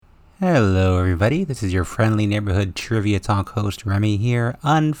Hello everybody, this is your friendly neighborhood Trivia Talk host Remy here.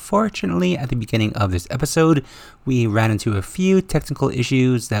 Unfortunately, at the beginning of this episode, we ran into a few technical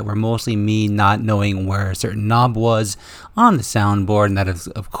issues that were mostly me not knowing where a certain knob was on the soundboard, and that has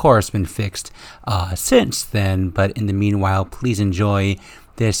of course been fixed since then. But in the meanwhile, please enjoy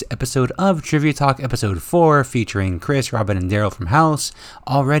this episode of Trivia Talk, episode 4, featuring Chris, Robin, and Daryl from House,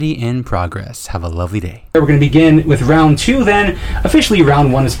 already in progress. Have a lovely day. We're going to begin with round 2 then. Officially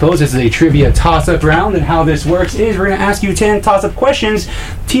round 1, I suppose. This is a trivia toss-up round, and how this works is we're going to ask you 10 toss-up questions.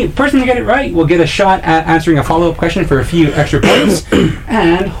 Person to get it right will get a shot at answering a follow-up question for a few extra points.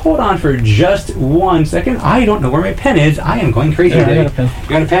 And hold on for just 1 second. I don't know where my pen is. I am going crazy today. I got a pen. You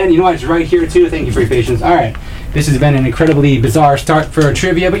got a pen? You know what? It's right here too. Thank you for your patience. All right. This has been an incredibly bizarre start for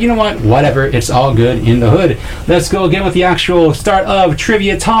trivia, but you know what? Whatever. It's all good in the hood. Let's go again with the actual start of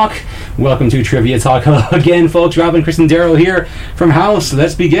Trivia Talk. Welcome to Trivia Talk. Hello again, folks. Robin, Chris, and Daryl here from House.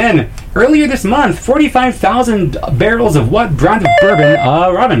 Let's begin. Earlier this month, 45,000 barrels of what brand of bourbon?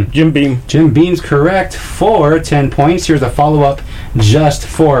 Robin. Jim Beam. Jim Beam's correct for 10 points. Here's a follow-up just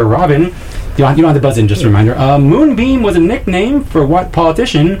for Robin. You don't have to buzz in, just a reminder. Moonbeam was a nickname for what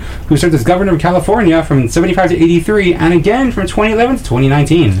politician who served as governor of California from 75 to 83 and again from 2011 to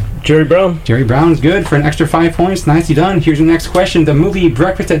 2019? Jerry Brown. Jerry Brown's good for an extra 5 points. Nicely done. Here's your next question. The movie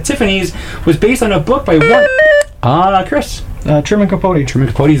Breakfast at Tiffany's was based on a book by what? Chris. Truman Capote. Truman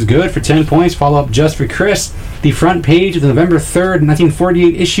Capote is good for 10 points. Follow up just for Chris. The front page of the November 3rd,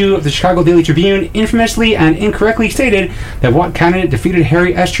 1948 issue of the Chicago Daily Tribune infamously and incorrectly stated that what candidate defeated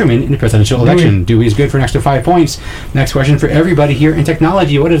Harry S. Truman in the presidential election? Dewey is good for an extra 5 points. Next question for everybody here in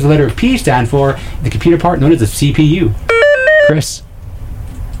technology. What does the letter P stand for? The computer part known as the CPU. Chris.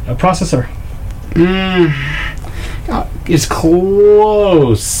 A processor. It's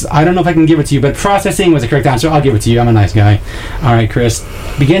close. I don't know if I can give it to you, but processing was the correct answer. I'll give it to you. I'm a nice guy. All right, Chris.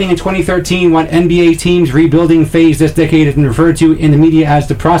 Beginning in 2013, what NBA team's rebuilding phase this decade has been referred to in the media as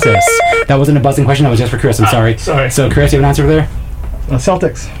the process? That wasn't a buzzing question. That was just for Chris. I'm sorry. Sorry. So, Chris, you have an answer over there?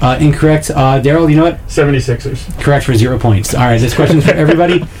 Celtics. Incorrect. Daryl, you know what? 76ers. Correct for 0 points. All right, this question's for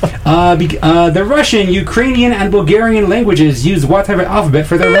everybody. The Russian, Ukrainian, and Bulgarian languages use what type of alphabet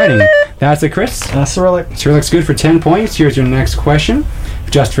for their writing? That's a Chris. Cyrillic. Cyrillic's good for 10 points. Here's your next question.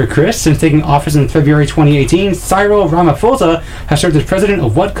 Just for Chris, since taking office in February 2018, Cyril Ramaphosa has served as president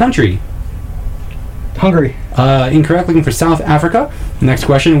of what country? Hungary. Incorrect, looking for South Africa. Next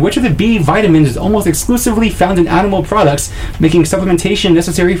question. Which of the B vitamins is almost exclusively found in animal products, making supplementation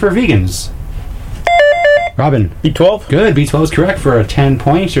necessary for vegans? Robin. B12. Good. B12 is correct for 10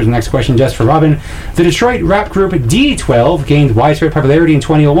 points. Here's the next question just for Robin. The Detroit rap group D12 gained widespread popularity in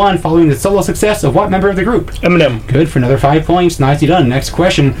 2001 following the solo success of what member of the group? Eminem. Good for another 5 points. Nicely done. Next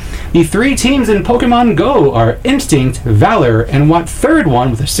question. The 3 teams in Pokemon Go are Instinct, Valor, and what third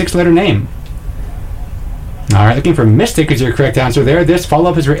one with a 6-letter name? All right, looking for Mystic is your correct answer there. This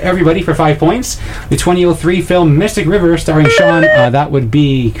follow-up is for everybody for 5 points. The 2003 film Mystic River starring Sean, that would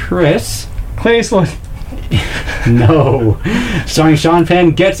be Chris. Clint Eastwood. No. Starring Sean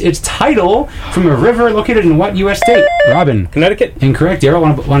Penn gets its title from a river located in what U.S. state? Robin. Connecticut. Incorrect. Daryl,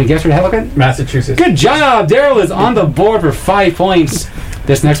 want to guess where the hell located? Massachusetts. Good job. Daryl is on the board for 5 points.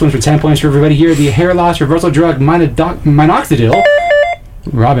 This next one's for 10 points for everybody here. The hair loss reversal drug minoxidil.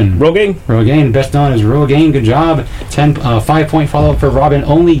 Robin. Rogaine, best known as Rogaine. Good job. 5-point follow-up for Robin.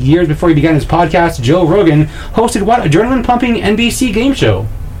 Only years before he began his podcast, Joe Rogan hosted what adrenaline-pumping NBC game show?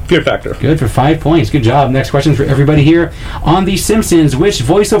 Fear Factor. Good for 5 points. Good job. Next question for everybody here. On The Simpsons, which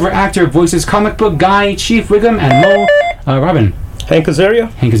voiceover actor voices comic book guy Chief Wiggum and Moe? Robin. Hank Azaria.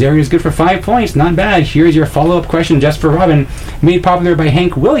 Hank Azaria is good for 5 points. Not bad. Here's your follow-up question just for Robin. Made popular by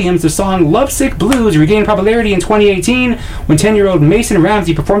Hank Williams, the song Lovesick Blues regained popularity in 2018 when 10-year-old Mason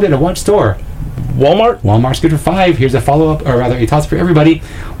Ramsey performed it at what store? Walmart. Walmart's good for 5. Here's a follow-up, or rather a toss for everybody.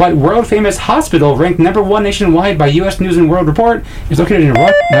 What world-famous hospital ranked #1 nationwide by U.S. News and World Report is located in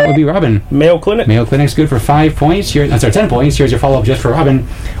what? That would be Robin. Mayo Clinic. Mayo Clinic's good for 5 points. 10 points. Here's your follow-up just for Robin.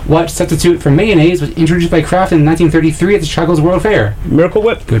 What substitute for mayonnaise was introduced by Kraft in 1933 at the Chicago's World Fair? Miracle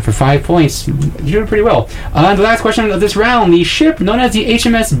Whip. Good for 5 points. You're doing pretty well. And the last question of this round. The ship known as the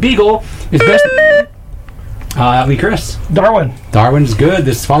HMS Beagle is best... that would be Chris. Darwin. Darwin's good.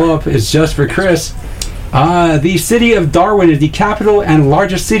 This follow-up is just for Chris. The city of Darwin is the capital and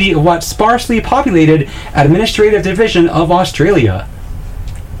largest city of what sparsely populated administrative division of Australia?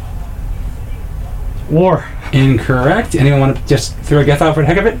 War. Incorrect. Anyone want to just throw a guess out for the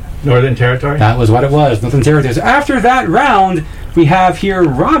heck of it? Northern Territory. That was what it was. Northern Territory. So after that round, we have here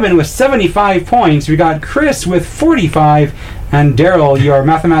Robin with 75 points. We got Chris with 45. And Daryl, you are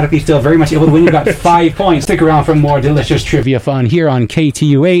mathematically still very much able to win. You got 5 points. Stick around for more delicious trivia fun here on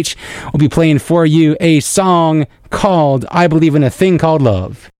KTUH. We'll be playing for you a song called I Believe in a Thing Called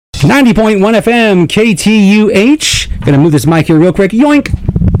Love. 90.1 FM, KTUH. Gonna move this mic here real quick. Yoink!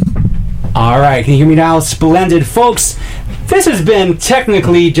 Alright, can you hear me now? Splendid, folks. This has been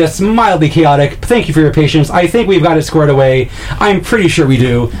technically just mildly chaotic. Thank you for your patience. I think we've got it squared away. I'm pretty sure we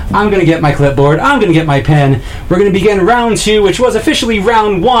do. I'm going to get my clipboard. I'm going to get my pen. We're going to begin round 2, which was officially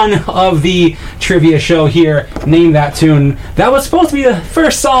round 1 of the trivia show here. Name That Tune. That was supposed to be the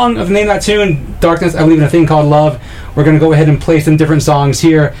first song of Name That Tune, Darkness, I Believe in a Thing Called Love. We're going to go ahead and play some different songs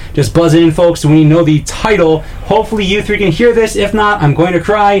here. Just buzz in, folks, when you know the title. Hopefully you 3 can hear this. If not, I'm going to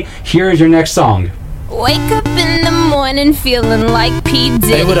cry. Here is your next song. Wake up in the morning feeling like P. Diddy.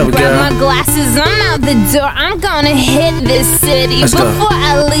 Hey, what up, Grab girl? my glasses, I'm out the door. I'm gonna hit this city. Let's go. Before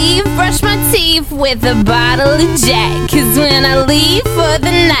I leave, brush my teeth with a bottle of Jack. Cause when I leave for the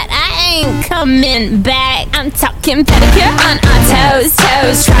night, I ain't coming back. I'm talking pedicure on our toes,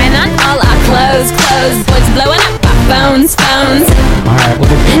 trying on all our clothes. Boys blowing up our phones. Alright, well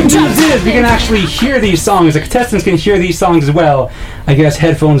the good news is we can actually hear these songs. The contestants can hear these songs as well. I guess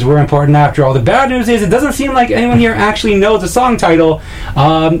headphones were important after all. The bad news is it doesn't seem like anyone here actually knows the song title.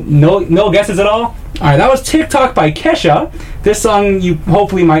 No guesses at all? Alright, that was TikTok by Kesha. This song you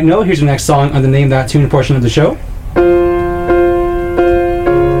hopefully might know. Here's the next song on the Name That Tune portion of the show.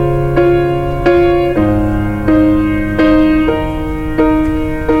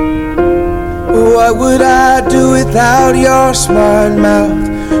 What would I do without your smart mouth?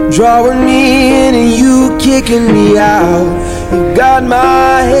 Drawing me in and you kicking me out. You got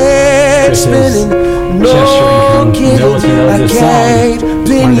my head Chris is spinning. gesturing No he knows kidding, I this song. can't One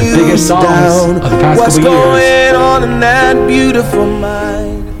pin of the you biggest songs down. of the past What's couple years. going on in that beautiful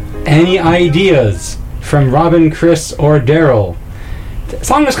mind? Any ideas from Robin, Chris, or Daryl? The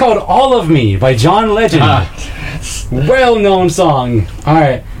song is called All of Me by John Legend. Well-known song.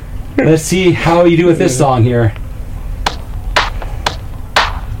 Alright, let's see how you do with this song here.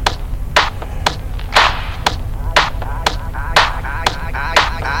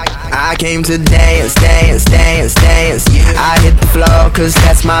 I came to dance. I hit the floor cause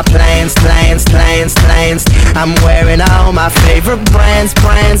that's my plans. I'm wearing all my favorite brands.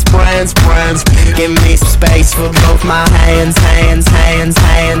 Give me some space for both my hands.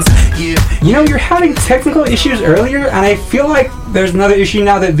 You know, you're having technical issues earlier, and I feel like there's another issue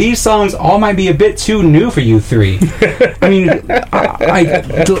now that these songs all might be a bit too new for you 3. I mean,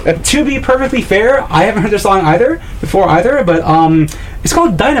 to be perfectly fair, I haven't heard this song before either, but it's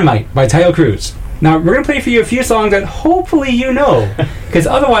called Dynamite by Tayo Cruz. Now, we're going to play for you a few songs that hopefully you know, because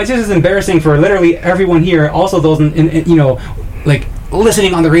otherwise this is embarrassing for literally everyone here, also those in you know, like,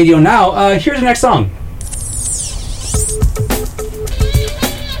 listening on the radio now. Here's the next song.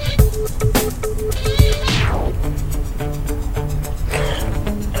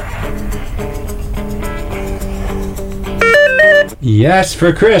 Yes,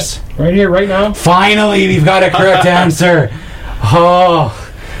 for Chris. Right here, right now. Finally, we've got a correct answer.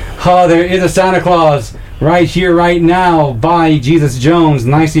 Oh, there is a Santa Claus right here, right now by Jesus Jones.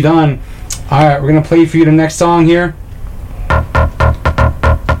 Nicely done. All right, we're going to play for you the next song here.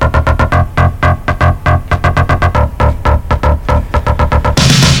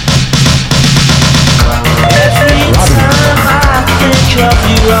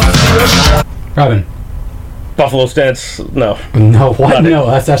 Robin. Buffalo Stance. No. No, what? Not it. No,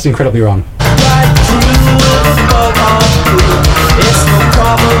 that's incredibly wrong. It's no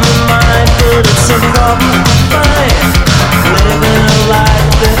problem of mine, but it's a problem of mine. Living a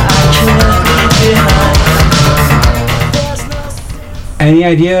life that I can't leave behind. Any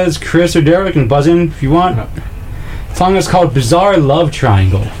ideas, Chris or Derek? Can buzz in if you want. The song is called Bizarre Love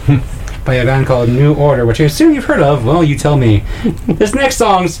Triangle by a band called New Order, which I assume you've heard of. Well, you tell me. This next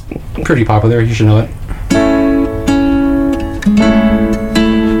song's pretty popular. You should know it.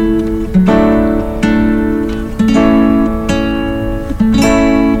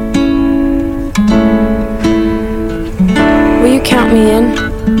 Count me in.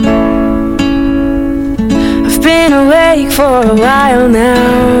 I've been awake for a while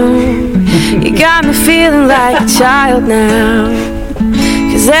now. You got me feeling like a child now.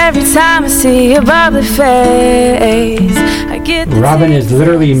 Cause every time I see your bubbly face, I get the Robin is taste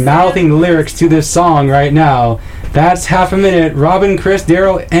literally inside. mouthing the lyrics to this song right now. That's half a minute. Robin, Chris,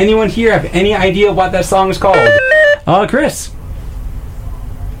 Daryl, anyone here have any idea what that song is called? Chris.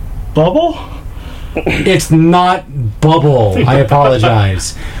 Bubble? It's not Bubble. I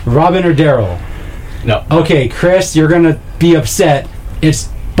apologize. Robin or Daryl? No. Okay, Chris, you're gonna be upset. It's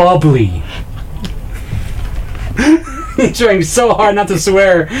Bubbly. He's trying so hard not to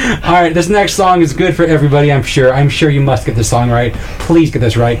swear. All right, this next song is good for everybody, I'm sure. I'm sure you must get this song right. Please get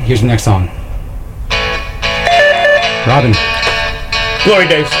this right. Here's the next song. Robin. Glory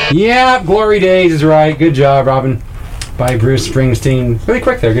Days. Yeah, Glory Days is right. Good job, Robin. By Bruce Springsteen. Really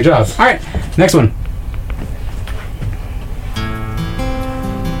quick there. Good job. All right, next one.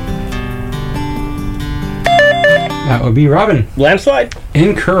 That would be Robin. Landslide?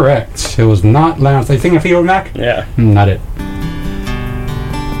 Incorrect. It was not Landslide. You think of Fleetwood Mac? Yeah. Not it.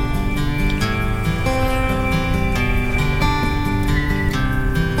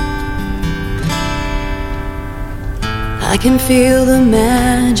 I can feel the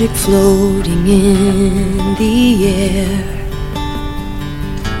magic floating in the air.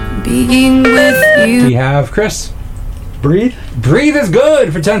 Being with you. We have Chris. Breathe. Breathe is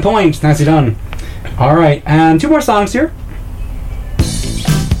good for 10 points. Nicely done. All right, and 2 more songs here.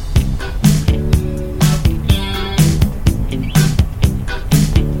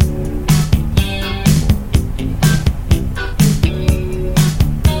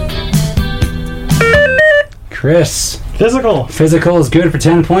 Chris. Physical. Physical is good for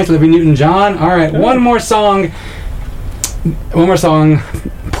 10 points. Olivia Newton-John. All right, one more song. One more song.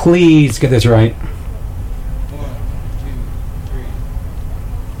 Please get this right.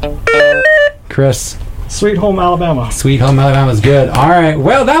 1, 2, 3. Chris. Sweet Home Alabama. Sweet Home Alabama is good. All right.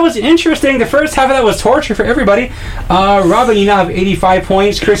 Well, that was interesting. The first half of that was torture for everybody. Robin, you now have 85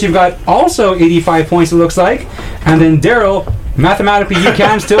 points. Chris, you've got also 85 points, it looks like. And then Daryl, mathematically, you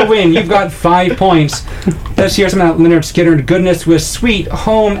can still win. You've got 5 points. Let's hear some of that Leonard Skinner goodness with Sweet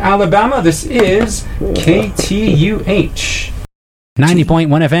Home Alabama. This is KTUH. 90.1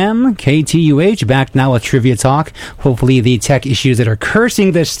 FM, KTUH, back now with Trivia Talk. Hopefully the tech issues that are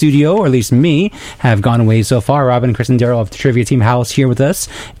cursing this studio, or at least me, have gone away so far. Robin, Chris, and Daryl of the Trivia Team House here with us.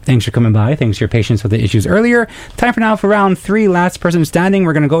 Thanks for coming by. Thanks for your patience with the issues earlier. Time for now for round 3, last person standing.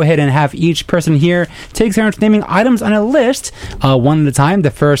 We're going to go ahead and have each person here take turns naming items on a list, one at a time.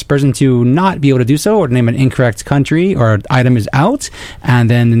 The first person to not be able to do so or to name an incorrect country or item is out. And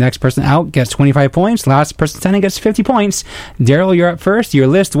then the next person out gets 25 points. Last person standing gets 50 points. Daryl, you're up first. Your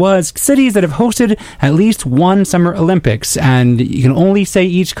list was cities that have hosted at least one Summer Olympics, and you can only say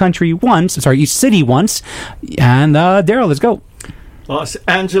each city once. And Daryl, let's go. Los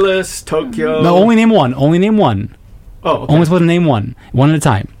Angeles, Tokyo. No, only name one. Oh, okay. Only supposed to name one at a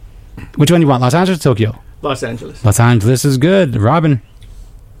time. Which one do you want? Los Angeles or Tokyo? Los Angeles. Los Angeles is good. Robin.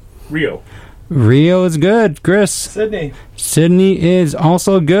 Rio. Rio is good. Chris. Sydney. Sydney is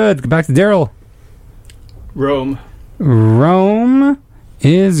also good. Back to Daryl. Rome. Rome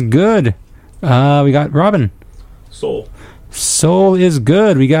is good. We got Robin. Seoul. Seoul is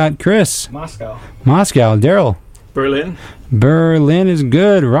good. We got Chris. Moscow. Daryl. Berlin. Berlin is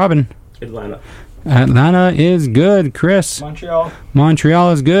good. Robin. Atlanta is good. Chris.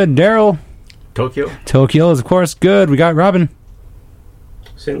 Montreal is good. Daryl. Tokyo is of course good. We got Robin.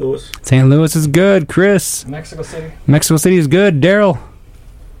 St. Louis is good. Chris. Mexico City is good. Daryl.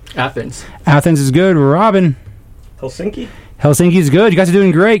 Athens is good. Robin. Helsinki is good. You guys are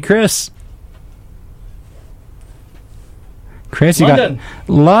doing great. Chris, you London. got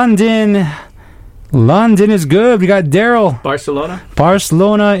London. London is good. We got Daryl.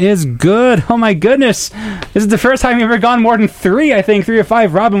 Barcelona is good. Oh my goodness. This is the first time you've ever gone more than 3, I think. 3 or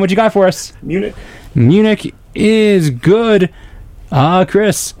 5. Robin, what you got for us? Munich is good.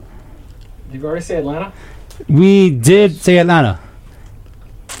 Chris. Did you already say Atlanta? We did say Atlanta.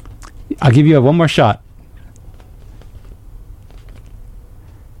 I'll give you one more shot.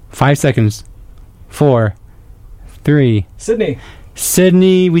 5 seconds. 4, 3.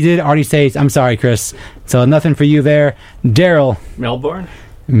 Sydney, we did already say. I'm sorry, Chris. So nothing for you there. Daryl.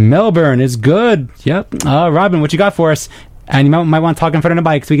 Melbourne is good. Yep. Robin, what you got for us? And you might want to talk in front of the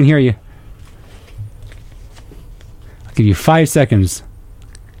mic so we can hear you. I'll give you 5 seconds.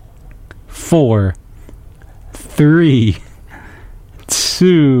 4, 3,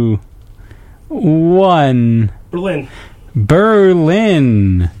 2, 1.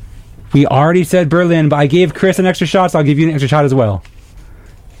 Berlin. We already said Berlin, but I gave Chris an extra shot, so I'll give you an extra shot as well.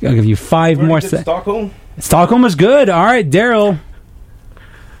 I'll give you 5 more seconds. Stockholm was good. All right, Daryl.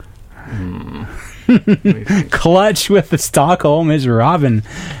 Clutch with the Stockholm is Robin.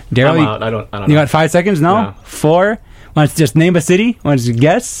 Daryl, I'm out. I don't know. You got 5 seconds? No? Yeah. 4? Want to just name a city? Want to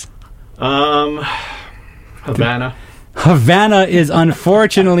guess? Havana is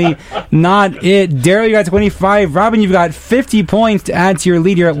unfortunately not it. Daryl, you got 25. Robin, you've got 50 points to add to your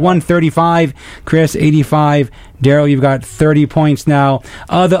lead. You're at 135. Chris, 85. Daryl, you've got 30 points now.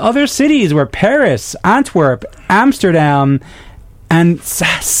 The other cities were Paris, Antwerp, Amsterdam, and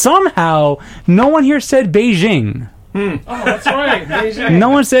somehow no one here said Beijing. Oh, that's right. Beijing. No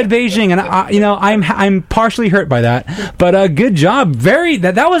one said Beijing, and I'm partially hurt by that. But good job.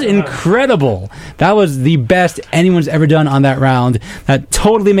 That was incredible. That was the best anyone's ever done on that round. That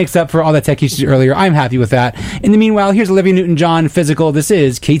totally makes up for all that tech issues earlier. I'm happy with that. In the meanwhile, here's Olivia Newton-John Physical. This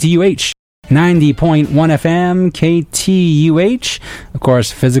is KTUH 90.1 FM, KTUH. Of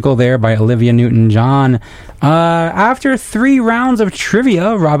course, Physical there by Olivia Newton-John. After 3 rounds of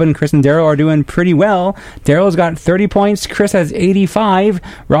trivia, Robin, Chris, and Daryl are doing pretty well. Daryl's got 30 points. Chris has 85.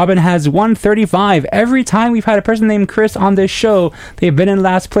 Robin has 135. Every time we've had a person named Chris on this show, they've been in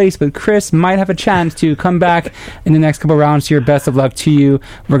last place, but Chris might have a chance to come back in the next couple rounds here. Best of luck to you.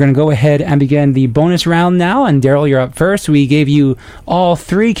 We're going to go ahead and begin the bonus round now, and Daryl, you're up first. We gave you all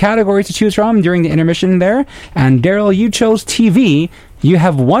 3 categories to choose from during the intermission there, and Daryl, you chose TV. You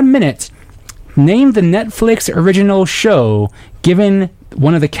have 1 minute. Name the Netflix original show given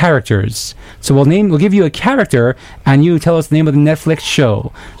one of the characters. So we'll give you a character and you tell us the name of the Netflix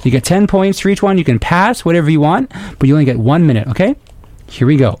show. You get 10 points for each one. You can pass whatever you want, but you only get 1 minute, okay? Here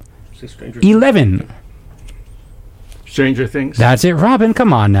we go. 11. Stranger Things. That's it, Robin.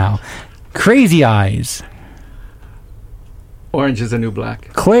 Come on now. Crazy Eyes. Orange is the New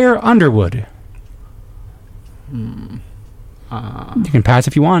Black. Claire Underwood. You can pass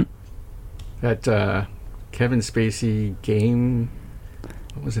if you want. That Kevin Spacey game.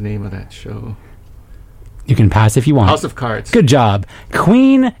 What was the name of that show? You can pass if you want. House of Cards. Good job.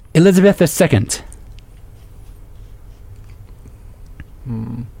 Queen Elizabeth II.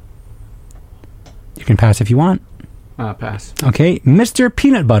 You can pass if you want. Pass. Okay. Mr.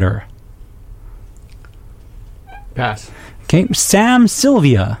 Peanut Butter. Pass. Okay. Sam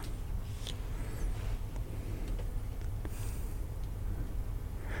Sylvia.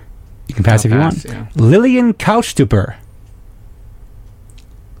 You can pass if you want. Yeah. Lillian Couchstupper.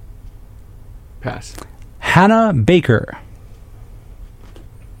 Pass. Hannah Baker.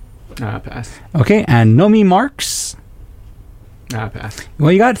 Pass. Okay, and Nomi Marks. Pass.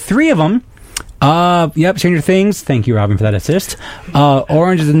 Well, you got 3 of them. Yep, Stranger Things. Thank you, Robin, for that assist.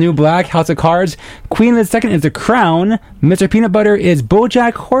 Orange is the New Black. House of Cards. Queen Elizabeth II is The Crown. Mr. Peanut Butter is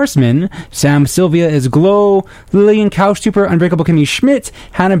BoJack Horseman. Sam Sylvia is Glow. Lillian Couchstupper, Unbreakable Kimmy Schmidt.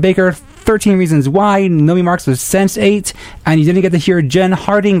 Hannah Baker, 13 Reasons Why. Nomi Marks was Sense8. And you didn't get to hear Jen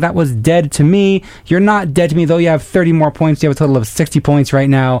Harding. That was Dead to Me. You're not dead to me, though. You have 30 more points. You have a total of 60 points right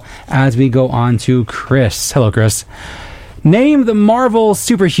now as we go on to Chris. Hello, Chris. Name the Marvel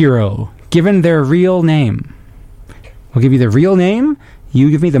superhero given their real name. We'll give you the real name.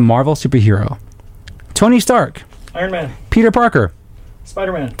 You give me the Marvel superhero. Tony Stark. Iron Man. Peter Parker.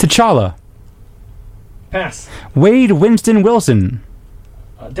 Spider-Man. T'Challa. Pass. Wade Winston Wilson.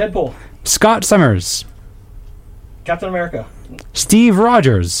 Deadpool. Scott Summers. Captain America. Steve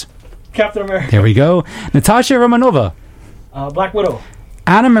Rogers. Captain America. There we go. Natasha Romanova. Black Widow.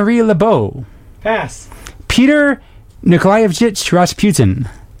 Anna Marie LeBeau. Pass. Peter Nikolaevich Rasputin.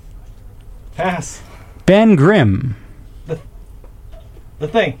 Pass. Ben Grimm. The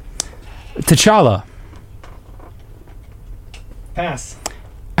Thing. T'Challa. Pass.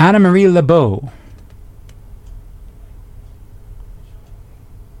 Anna Marie LeBeau.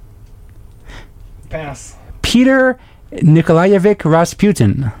 Pass. Peter Nikolaevich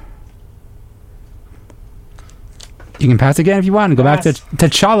Rasputin. You can pass again if you want and go back to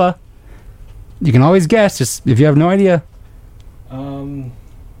T'Challa. You can always guess, just if you have no idea.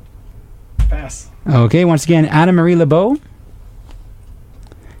 Pass. Okay, once again, Anna Marie LeBeau.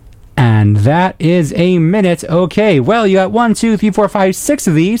 And that is a minute. Okay, well, you got 1, 2, 3, 4, 5, 6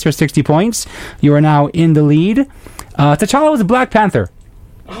 of these for 60 points. You are now in the lead. T'Challa was a Black Panther.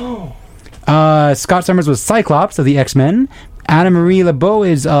 Oh. Scott Summers was Cyclops of the X-Men. Anna Marie LeBeau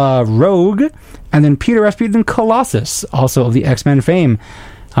is Rogue. And then Peter Rasputin, Colossus, also of the X-Men fame.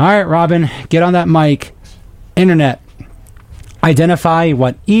 All right, Robin, get on that mic. Internet. Identify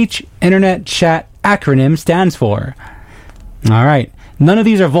what each internet chat acronym stands for. All right. None of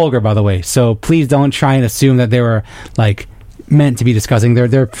these are vulgar, by the way, so please don't try and assume that they were meant to be discussing.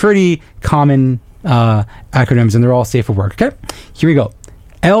 They're pretty common acronyms, and they're all safe for work. Okay, here we go.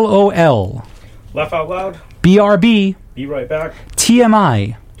 LOL. Laugh out loud. BRB. Be right back.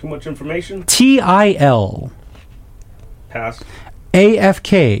 TMI. Too much information. TIL. Pass.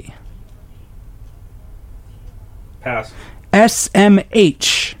 AFK. Pass.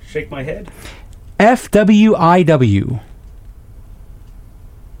 SMH. Shake my head. FWIW.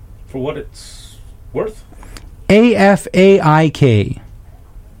 For what it's worth. AFAIK.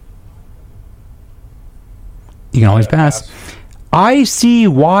 You can always pass.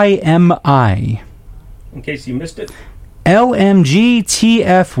 ICYMI. In case you missed it. LMGTFY.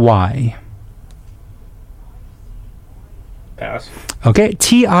 Pass. Okay,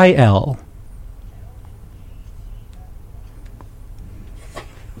 TIL.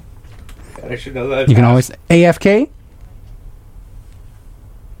 I should know that. You can Pass. always AFK.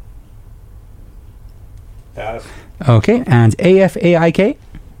 Pass. Okay, and AFAIK.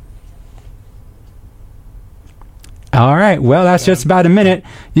 All right, well, that's just about a minute.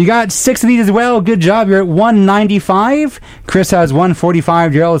 You got 6 of these as well. Good job. You're at 195. Chris has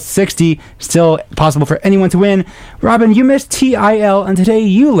 145. Daryl is 60. Still possible for anyone to win. Robin, you missed TIL, and today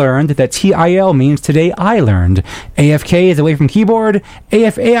you learned that TIL means today I learned. AFK is away from keyboard.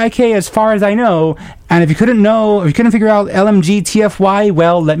 AFAIK, as far as I know. And if you couldn't figure out LMG TFY,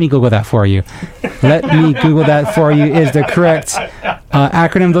 well, let me Google that for you. Let me Google that for you is the correct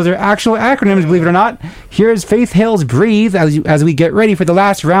acronym. Those are actual acronyms, believe it or not. Here's Faith Hill's Breathe as we get ready for the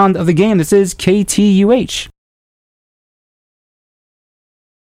last round of the game. This is KTUH.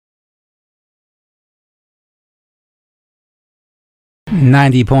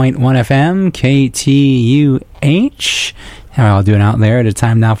 .1 FM, KTUH. How are y'all doing out there? It's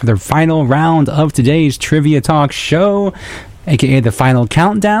time now for the final round of today's Trivia Talk show, aka the final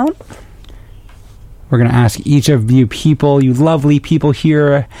countdown. We're going to ask each of you people, you lovely people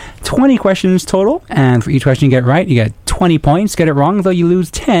here, 20 questions total. And for each question you get right, you get 20 points. Get it wrong, though, you lose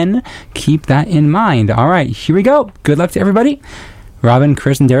 10. Keep that in mind. All right, here we go. Good luck to everybody. Robin,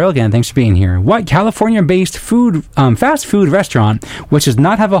 Chris, and Daryl, again, thanks for being here. What California-based fast food restaurant, which does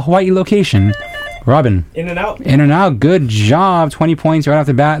not have a Hawaii location? Robin. In-N-Out. In-N-Out. Good job. 20 points right off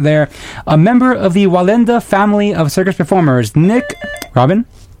the bat there. A member of the Walenda family of circus performers, Nick. Robin?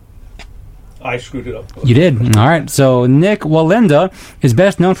 I screwed it up. You did. All right. So Nick Walenda is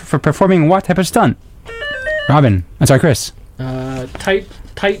best known for performing what type of stunt? Robin. I'm sorry, Chris.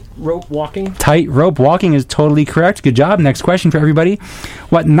 Tight rope walking. Tight rope walking is totally correct. Good job. Next question for everybody.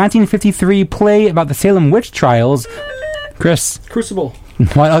 What 1953 play about the Salem witch trials? Chris. Crucible.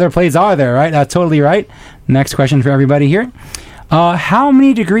 What other plays are there, right? That's totally right. Next question for everybody here. How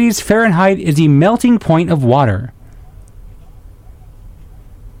many degrees Fahrenheit is the melting point of water?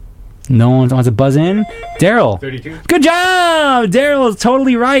 No one wants to buzz in. Daryl. 32. Good job! Daryl is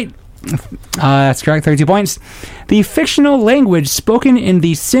totally right. That's correct, 32 points. The fictional language spoken in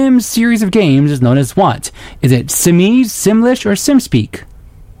the Sims series of games is known as what? Is it Simese, Simlish, or Simspeak?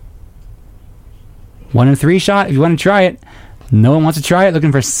 1 in 3 shot if you want to try it. No one wants to try it.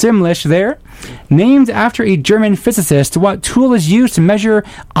 Looking for Simlish there. Named after a German physicist, what tool is used to measure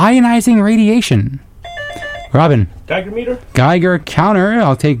ionizing radiation? Robin. Geiger meter? Geiger counter.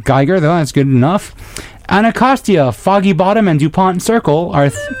 I'll take Geiger, though. That's good enough. Anacostia, Foggy Bottom, and DuPont Circle are...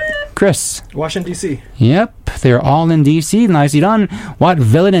 Chris. Washington, D.C. Yep, they're all in D.C. Nicely done. What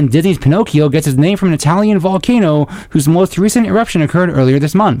villain in Disney's Pinocchio gets its name from an Italian volcano whose most recent eruption occurred earlier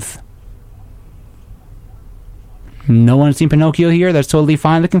this month? No one's seen Pinocchio here. That's totally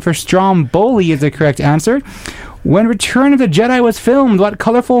fine. Looking for Stromboli is the correct answer. When Return of the Jedi was filmed, what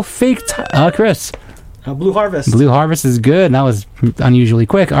colorful fake... Chris. Blue Harvest. Blue Harvest is good. That was unusually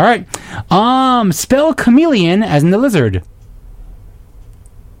quick. All right. Spell chameleon as in the lizard.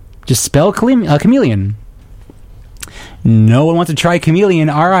 Just spell chameleon. No one wants to try chameleon.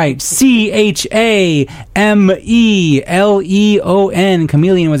 All right. CHAMELEON.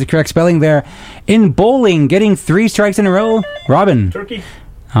 Chameleon was the correct spelling there. In bowling, getting 3 strikes in a row. Robin. Turkey.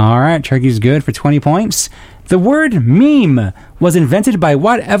 All right. Turkey's good for 20 points. The word meme was invented by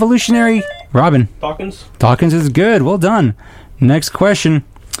what evolutionary... Robin. Dawkins. Dawkins is good. Well done. Next question.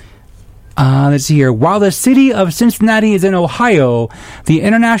 Let's see here. While the city of Cincinnati is in Ohio, the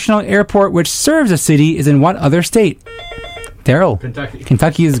international airport which serves the city is in what other state? Daryl. Kentucky.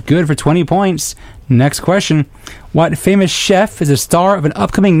 Kentucky is good for 20 points. Next question. What famous chef is a star of an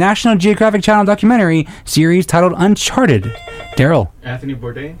upcoming National Geographic Channel documentary series titled Uncharted? Daryl. Anthony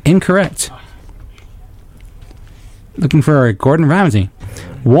Bourdain. Incorrect. Looking for Gordon Ramsay.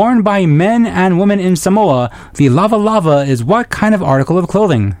 Worn by men and women in Samoa, the lava lava is what kind of article of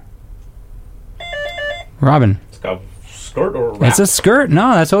clothing? Robin. It's got a skirt or a wrap? It's a skirt.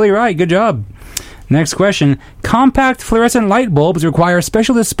 No, that's totally right. Good job. Next question. Compact fluorescent light bulbs require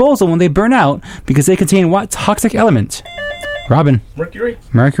special disposal when they burn out because they contain what toxic element? Robin. Mercury.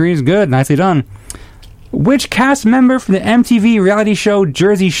 Mercury is good. Nicely done. Which cast member from the MTV reality show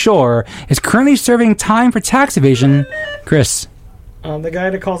Jersey Shore is currently serving time for tax evasion? Chris. The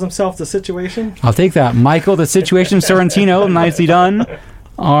guy that calls himself The Situation. I'll take that. Michael, The Situation Sorrentino. Nicely done.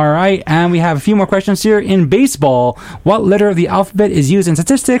 All right, and we have a few more questions here. In baseball, what letter of the alphabet is used in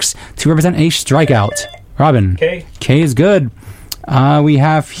statistics to represent a strikeout? Robin. K. K is good. We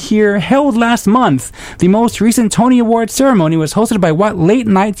have here, held last month, the most recent Tony Award ceremony was hosted by what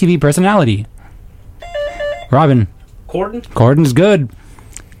late-night TV personality? Robin. Corden? Gordon's good.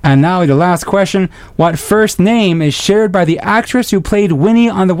 And now the last question. What first name is shared by the actress who played Winnie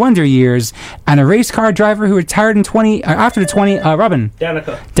on The Wonder Years and a race car driver who retired in after the 20... Robin.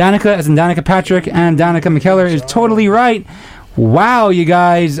 Danica. Danica, as in Danica Patrick, and Danica McKellar is totally right. Wow, you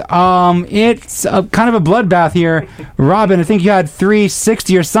guys. It's kind of a bloodbath here. Robin, I think you had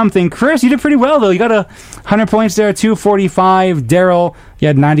 360 or something. Chris, you did pretty well, though. You got 100 points there, 245. Daryl, you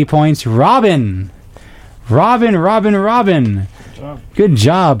had 90 points. Robin. Good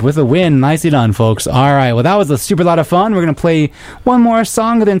job with a win. Nicely done, folks. All right. Well, that was a super lot of fun. We're going to play one more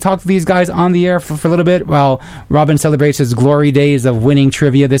song and then talk to these guys on the air for a little bit while Robin celebrates his glory days of winning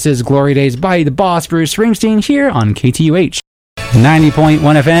trivia. This is Glory Days by the boss, Bruce Springsteen, here on KTUH. 90.1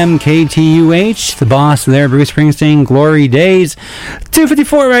 FM, KTUH, the boss there, Bruce Springsteen, Glory Days.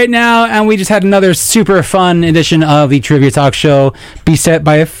 2:54 right now, and we just had another super fun edition of the Trivia Talk Show, beset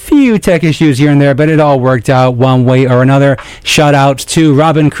by a few tech issues here and there, but it all worked out one way or another. Shout out to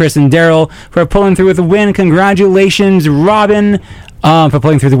Robin, Chris, and Daryl for pulling through with the win. Congratulations, Robin, for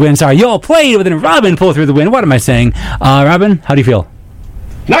pulling through the win. Sorry, you all played, but then Robin pulled through the win. What am I saying? Robin, how do you feel?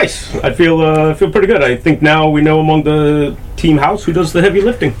 Nice. I feel pretty good. I think now we know among the team house who does the heavy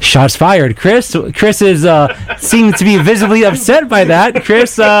lifting. Shots fired. Chris is seems to be visibly upset by that.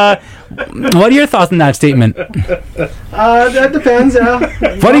 Chris, what are your thoughts on that statement? That depends, yeah.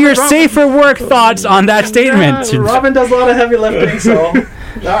 What are your safer work thoughts on that statement? Robin does a lot of heavy lifting, so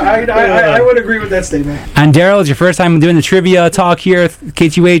I would agree with that statement. And Daryl, it's your first time doing the trivia talk here at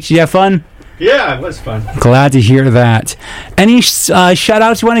KTUH. Did you have fun? Yeah, it was fun. Glad to hear that. Any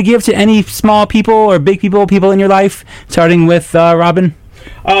shout-outs you want to give to any small people or big people in your life, starting with Robin?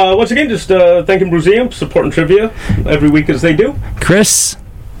 Once again, just thanking Bruseum, supporting trivia every week as they do. Chris?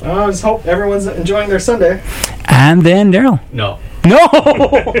 I just hope everyone's enjoying their Sunday. And then Daryl? No.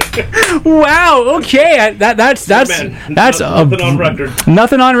 Wow. Okay. That's nothing on record.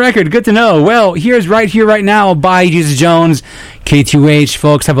 Nothing on record. Good to know. Well, here's Right Here, Right Now by Jesus Jones. K2H,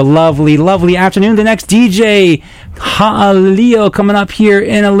 folks. Have a lovely, lovely afternoon. The next DJ, Leo, coming up here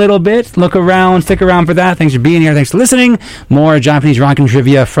in a little bit. Stick around for that. Thanks for being here. Thanks for listening. More Japanese rockin'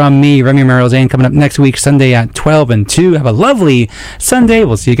 trivia from me, Remy Merrill-Zane, coming up next week, Sunday at 12 and 2. Have a lovely Sunday.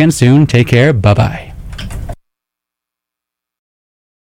 We'll see you again soon. Take care. Bye-bye.